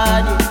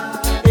yard.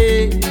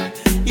 Hey,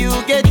 you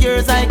get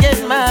yours, I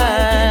get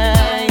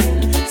mine.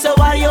 So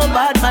why you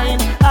bad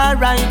mind?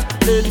 Alright.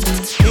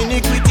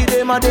 Iniquity,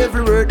 them a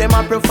devil word, them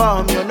a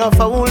perform. You know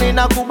foul in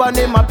a Cuba,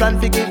 them a plan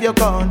to give you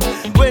corn.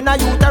 When a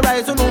youth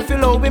arise, you know feel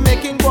how we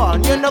making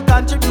one. You no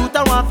contribute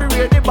and want to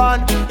rear the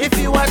band. If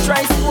you a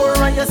try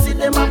score and you see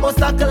them a bust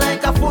like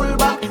a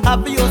fullback,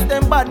 abuse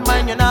them bad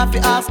mind, you not fi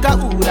ask a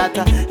who that.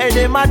 Hey,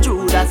 them a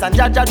Judas and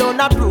Jaja don't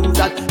approve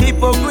that.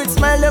 Hypocrites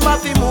smell them a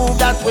fi move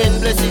that. When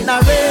blessing a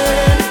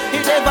rain,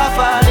 it never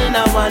fall in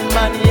a one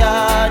man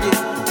yard.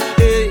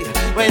 Hey,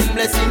 when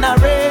blessing a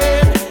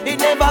rain, it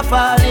never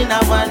fall in a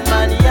one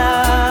man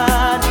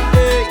yard.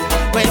 Hey,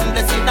 when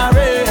blessing a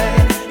rain,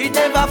 it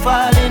never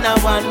fall in a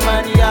one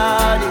man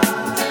yard.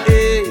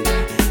 Hey,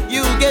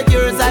 you get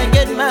yours, I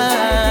get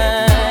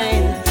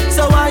mine.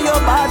 So why your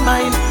bad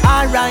mind?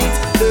 Alright.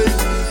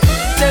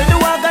 Tell the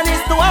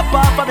organist to up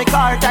off of me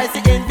car, I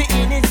see envy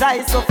in his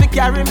eyes, so fi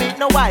carry me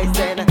no wise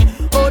then.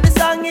 Oh, the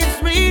song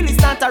is real, it's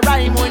not a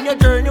rhyme. When your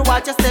journey,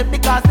 watch your step,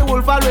 because the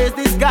wolf always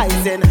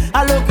disguising.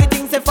 I look at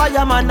things, a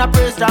fireman, a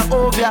praise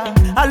Jehovah.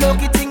 I look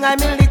at things, I'm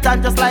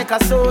militant just like a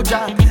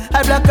soldier.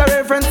 I block a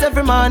reference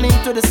every morning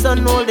to the sun,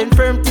 holding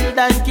firm till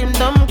thine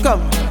kingdom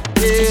come.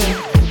 Yeah,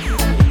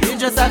 you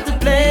just have to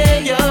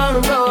play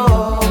your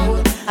role.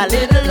 A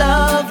little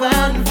love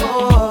and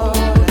fall,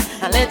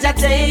 and let you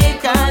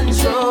take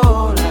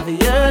control of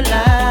your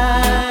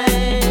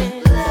life.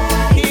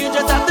 You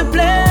just have to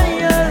play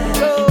your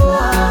role.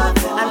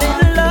 A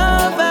little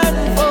love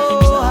and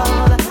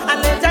fall,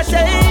 and let you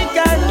take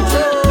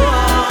control.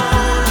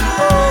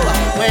 Oh,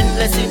 when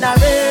blessing a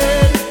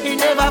rain, it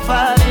never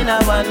fall in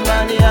a one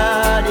man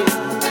yard.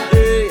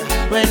 Hey,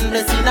 when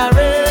blessing a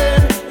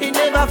rain, it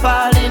never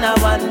fall in a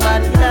one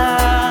man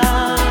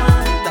yard.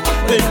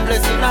 When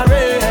blessing a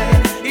rain,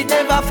 it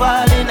never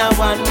fall in a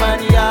one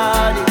man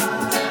yard.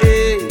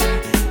 Hey,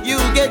 you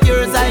get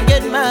yours, I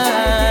get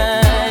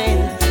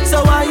mine.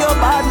 So why your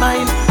bad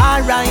mind?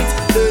 Alright.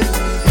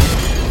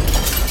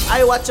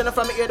 I watching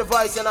from hear the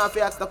voice, you know if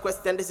you ask the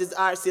question. This is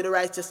RC, the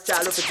righteous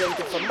child,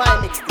 representing for my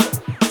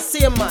mixtape.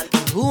 Same man.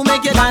 Who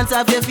make you dance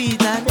off your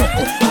feet and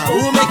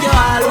who make you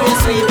always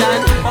sweet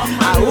and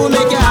who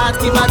make your heart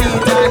keep a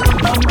beat and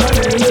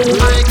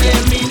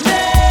reggae me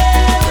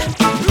name,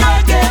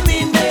 reggae me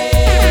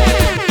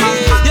name.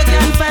 You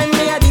can find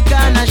me at the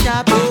corner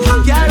shop.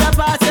 Girl, a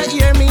pass you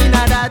hear me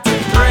now that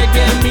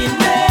reggae me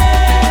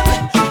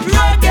name,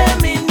 reggae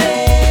me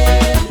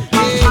name.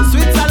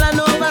 Switzerland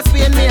over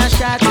Spain me a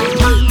shot,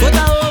 but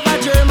over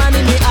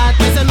Germany me heart.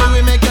 Me say me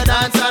we make you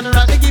dance and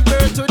rock. Me give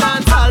birth to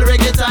dance all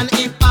reggaeton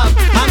hip hop.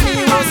 And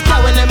me was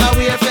cow when them a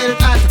wear felt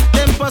hat.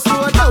 Them post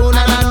slow down and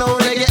I know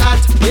reggae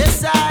hot.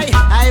 Yes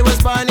I was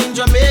born in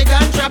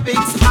Jamaican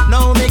tropics.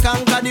 Now me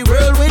conquer the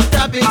world with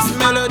topics,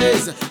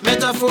 melodies,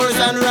 metaphors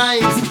and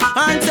rhymes,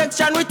 and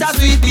section with a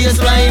sweet bass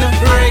line.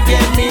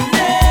 Reggae me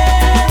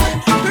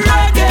name,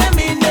 reggae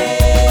me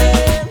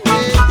name.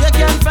 You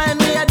can find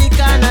me at the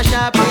corner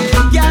shop.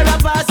 Girl, a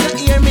pass you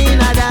hear me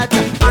now that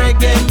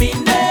reggae me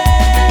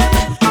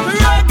name,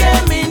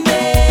 reggae me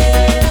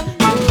name.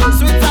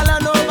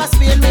 Switzerland over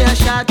Spain me a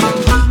shot,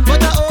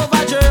 but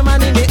over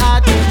Germany me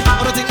heart. I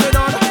don't think me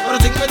done, I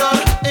don't think me done,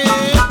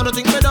 I don't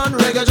think me done.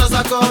 Reggae just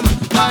a come,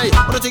 I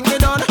don't think me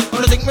done, I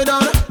don't think me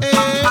done, I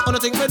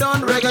don't think me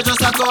done. Reggae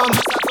just a come.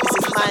 This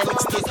is my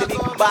mixtape, the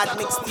big bad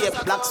mixtape.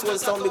 Black Soul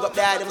Sound, big up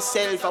there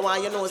themself. I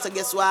want you know, so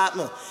guess what,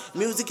 man?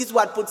 Music is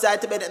what puts I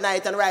to bed at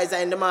night and rise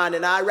in the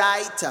morning,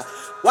 alright?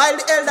 While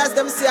the elders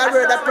them say a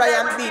word of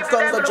prayer and beat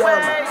Congo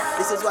drum,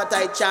 this is what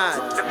I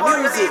chant.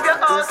 Music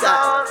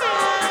inside.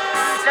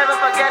 Never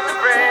forget to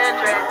pray,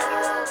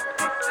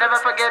 never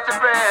forget to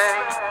pray.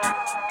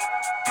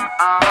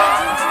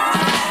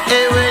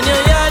 Hey, when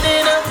you're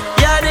yarding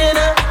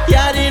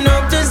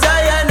up to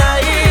Zion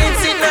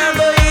heights, it never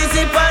go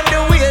easy on the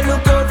way,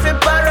 look out for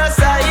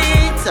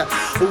parasites.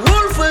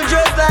 Wolf will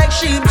dress like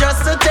sheep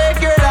just to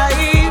take your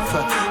life.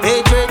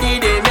 Hey, dready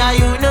them, yeah,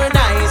 you know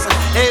nice.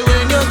 Hey,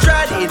 when you're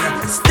treading,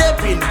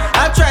 stepping,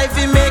 I try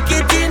to make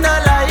it in a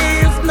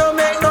life. No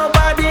make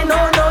nobody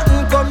know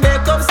nothing, come there,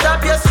 come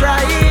stop your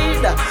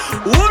stride.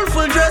 Wolf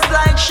will dress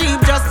like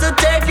sheep just to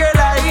take your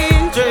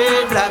life.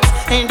 Dreadlocks,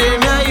 and them,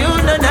 yeah, you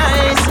know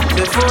nice.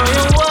 Before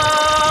you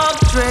walk,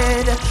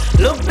 tread.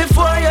 Look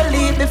before you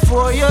lead,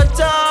 before you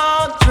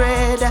talk,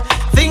 tread.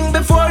 Think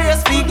before you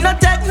speak, no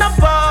take no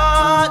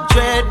part,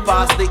 tread.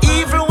 Pass the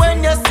evil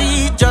when you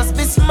see it, just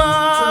be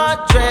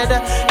smart, tread.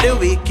 The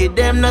wicked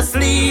them no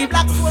sleep,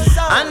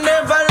 and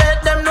never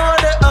let them know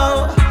the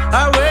how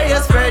or where you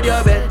spread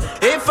your bed.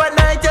 If a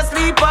night you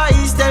sleep or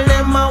east, tell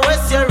them a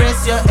west you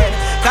rest your head.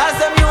 Cause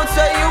them youths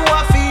say you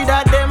a feed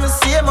at them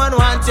same and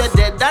want you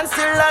dead. And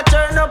still I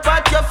turn up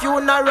at your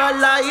funeral,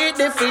 I eat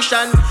the fish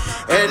and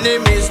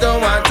enemies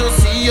don't want to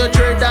see you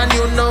dread and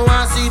you know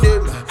I see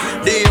them.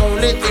 The The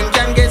only thing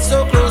can get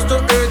so close to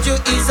hurt you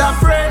is a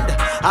friend.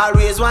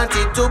 Always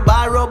wanted to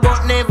borrow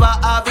but never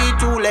have it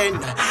to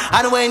lend.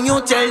 And when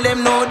you tell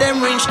them no,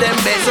 them reach them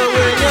best. So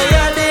when you're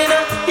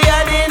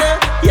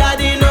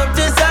yadding up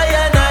to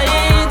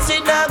cyanide,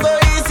 sit now go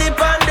easy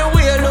on the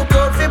way, look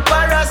out for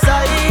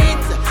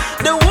parasite.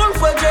 The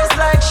wolf was just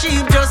like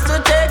sheep just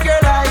to take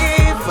your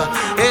life.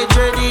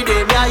 Hatred in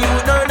them, yeah, you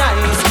know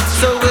nice.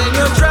 So when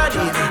you're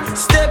trying,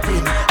 step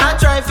in and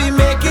try to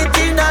make it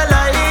in a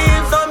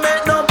life. Don't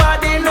make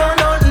nobody know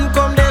nothing,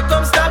 come there,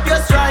 come stop your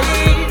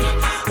stride.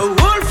 A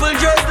wolf will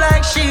just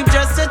like sheep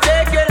just to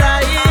take your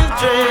life.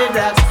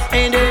 Dreadlocks,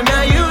 and them,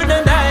 yeah, you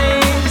know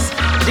nice.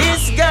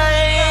 These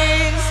guys.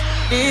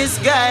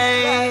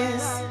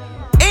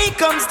 Here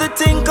comes the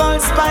thing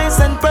called spice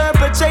and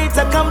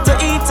perpetrator come to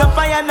eat up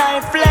fire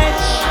knife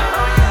flesh.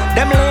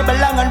 Them label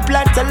long and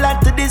plot a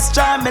lot to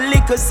destroy me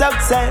little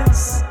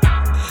success.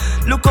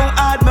 Look how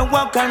hard me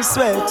work and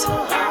sweat.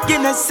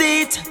 Give a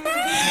seat.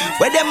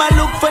 Where them a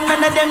look for,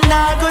 none of them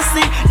nah go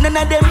see. None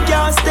of them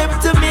can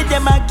step to me.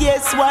 Them a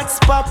guess what's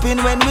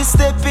popping when we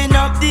stepping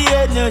up the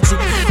energy.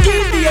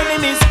 Keep the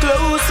enemies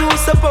close,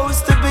 who's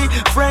supposed to be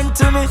friend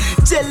to me.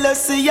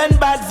 Jealousy and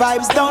bad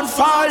vibes don't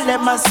fall,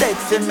 them a set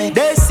for me.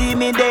 They see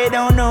me, they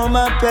don't know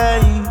my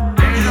pain.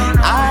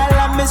 All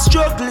of my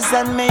struggles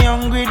and my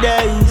hungry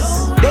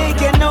days. They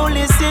can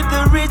only see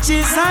the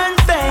riches and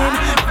fame,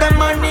 the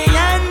money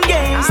and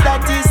games.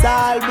 That is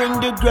all bring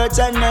the grudge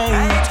and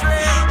hate.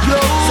 Yo.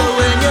 So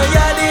when you're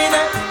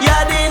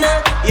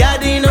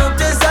yadding up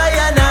to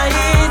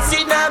cyanide,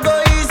 sit now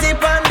go easy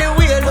on the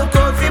way, look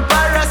out for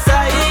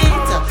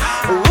parasite.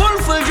 A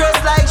wolf will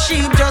just like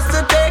sheep just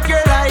to take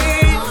your life.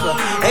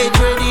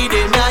 Hatred in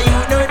them, yeah, you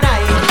know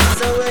nice.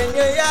 So when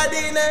you're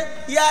yadding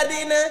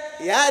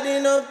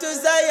up to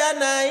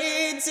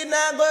cyanide, sit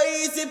now go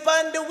easy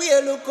on the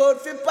way, look out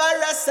for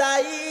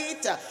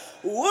parasite.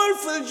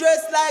 Wolf will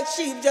dress like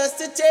sheep just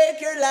to take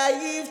your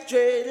life.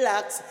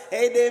 Dreadlocks,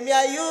 hey them,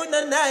 yeah, you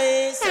know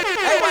nice.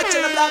 I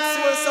watching the Black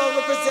Soul Sound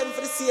represent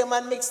for the same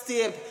and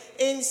mixtape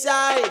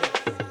inside.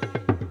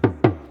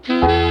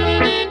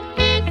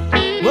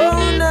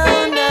 Whoa, no,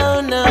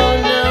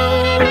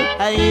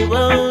 I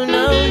won't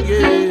know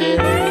you.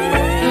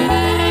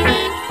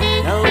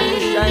 Now the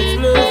shines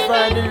blue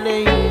for the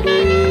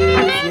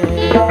ladies,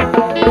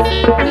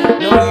 yeah.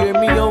 Now hear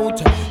me out.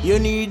 You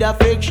need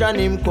affection,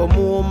 him come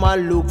home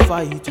and look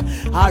fight.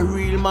 A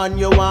real man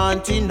you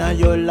want in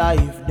your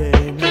life,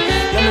 then.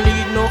 You don't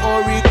need no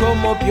hurry,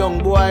 come up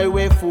young boy,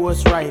 we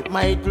force right.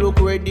 Might look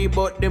ready,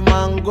 but the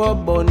man go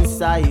bun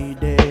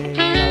side, then.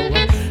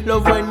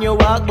 Love when you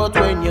walk, but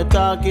when you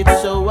talk,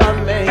 it's so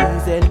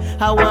amazing.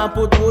 I want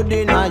put wood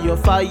in your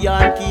fire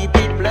and keep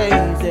it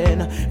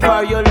blazing.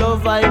 For your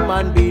love,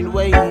 I'm been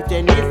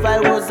waiting. If I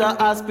was a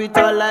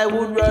hospital, I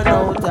would run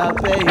out of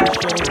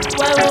patience.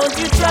 Why won't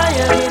you try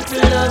a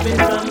little loving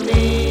from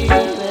me,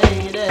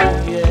 lady?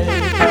 Yeah.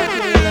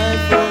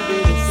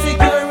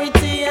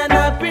 Security and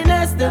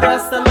happiness, the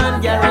Rasta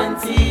man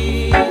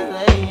guarantee,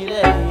 lady.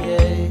 Yeah.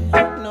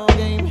 No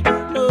game.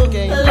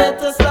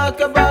 Let us talk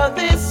about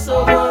this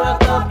over a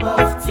cup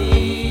of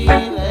tea,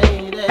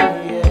 lady.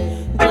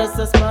 Yeah. Just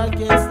a spark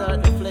can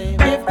start the flame.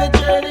 If the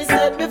journey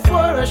set before,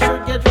 I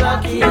should get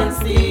rocky and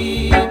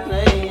steep,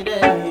 lady.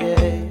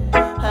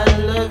 Yeah. I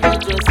love you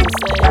just the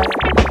same.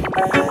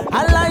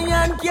 A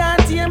lion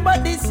can't tame,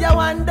 but this your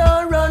one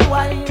don't run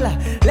wild.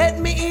 Let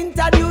me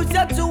introduce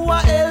you to a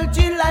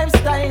healthy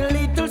lifestyle.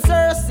 Little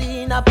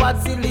Cersei in a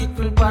patsy,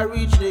 little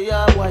porridge, they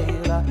are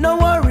wild. No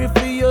worry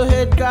for your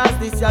head, cause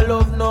this your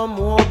love no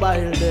mobile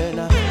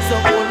then. So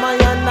hold my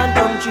hand and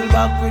come chill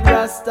back with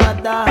Rasta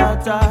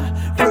daughter.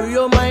 Free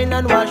your mind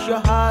and wash your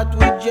heart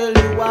with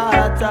jelly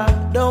water.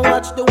 Don't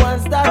watch the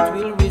ones that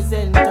will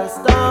resent us.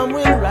 Storm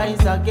will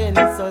rise against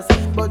us,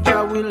 but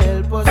Jah will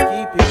help us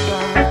keep it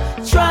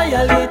calm. Try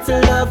a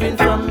little loving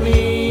from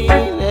me,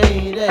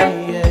 lady.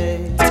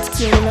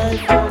 Your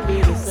life won't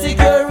be the same.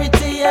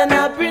 Security and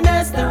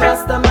happiness, the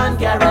Rasta man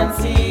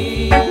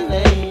guarantee,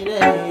 lady.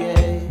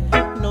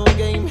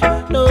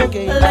 No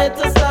game. Let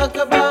us talk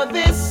about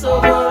this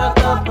over a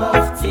cup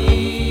of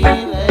tea,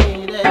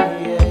 lady.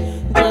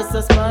 Just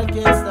a spark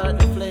can start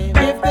the flame.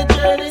 If the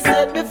journey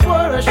set before,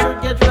 I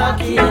should get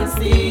rocky and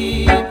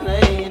steep,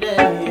 lady.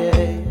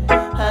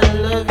 I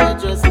love you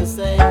just the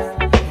same.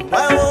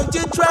 Why won't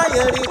you try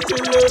a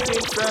little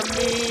loving from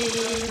me,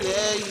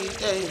 lady?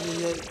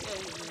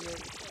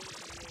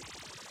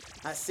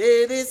 I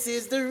say this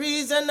is the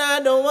reason I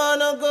don't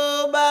wanna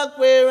go back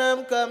where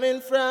I'm coming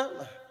from.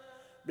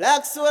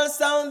 Black Soul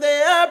Sound,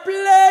 they are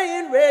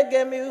playing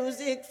reggae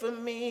music for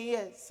me,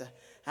 yes.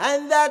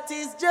 And that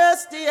is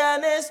just the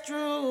honest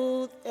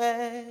truth,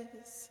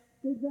 yes.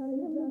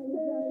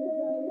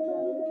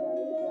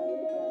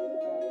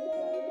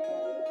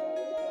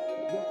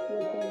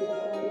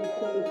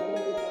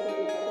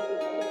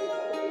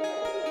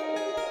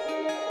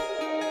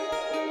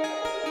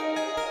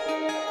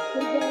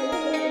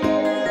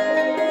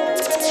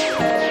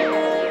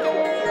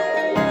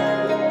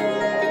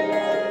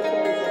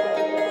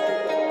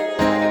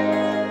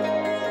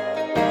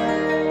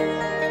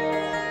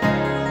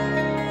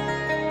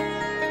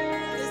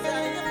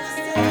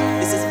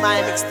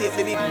 my mixtape,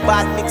 the big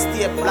bad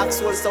mixtape. Black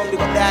soul sound, big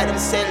up there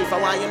himself.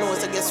 I want you know,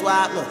 so guess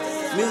what,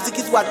 man? Music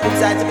is what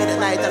puts out to bed at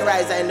night and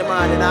rise in the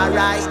morning,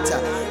 alright?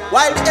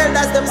 While the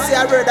elders them say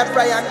a word of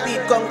prayer and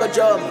beat Congo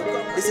drum,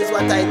 this is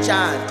what I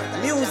chant.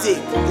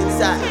 Music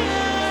inside.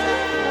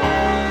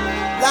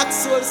 Black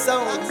soul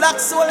sound, black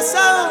soul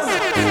sound.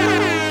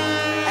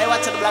 I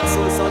watch the black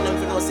soul sound and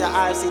you know say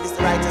RC this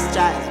the righteous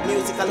child.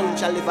 Music alone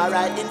shall live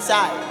right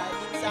inside.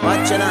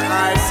 Watching a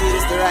RC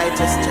this the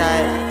righteous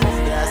child.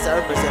 Yes, I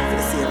represent for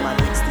the same man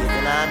mixtape, you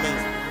know what I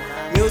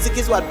mean? Music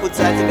is what puts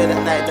out to bed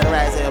at night and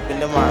rise up in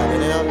the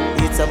morning, you know.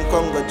 Beat some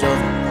Congo drum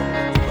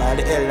while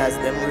the elders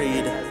them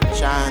read,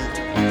 chant,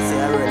 say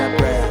a word of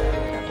prayer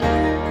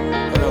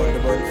around the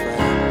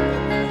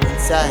bonfire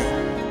inside.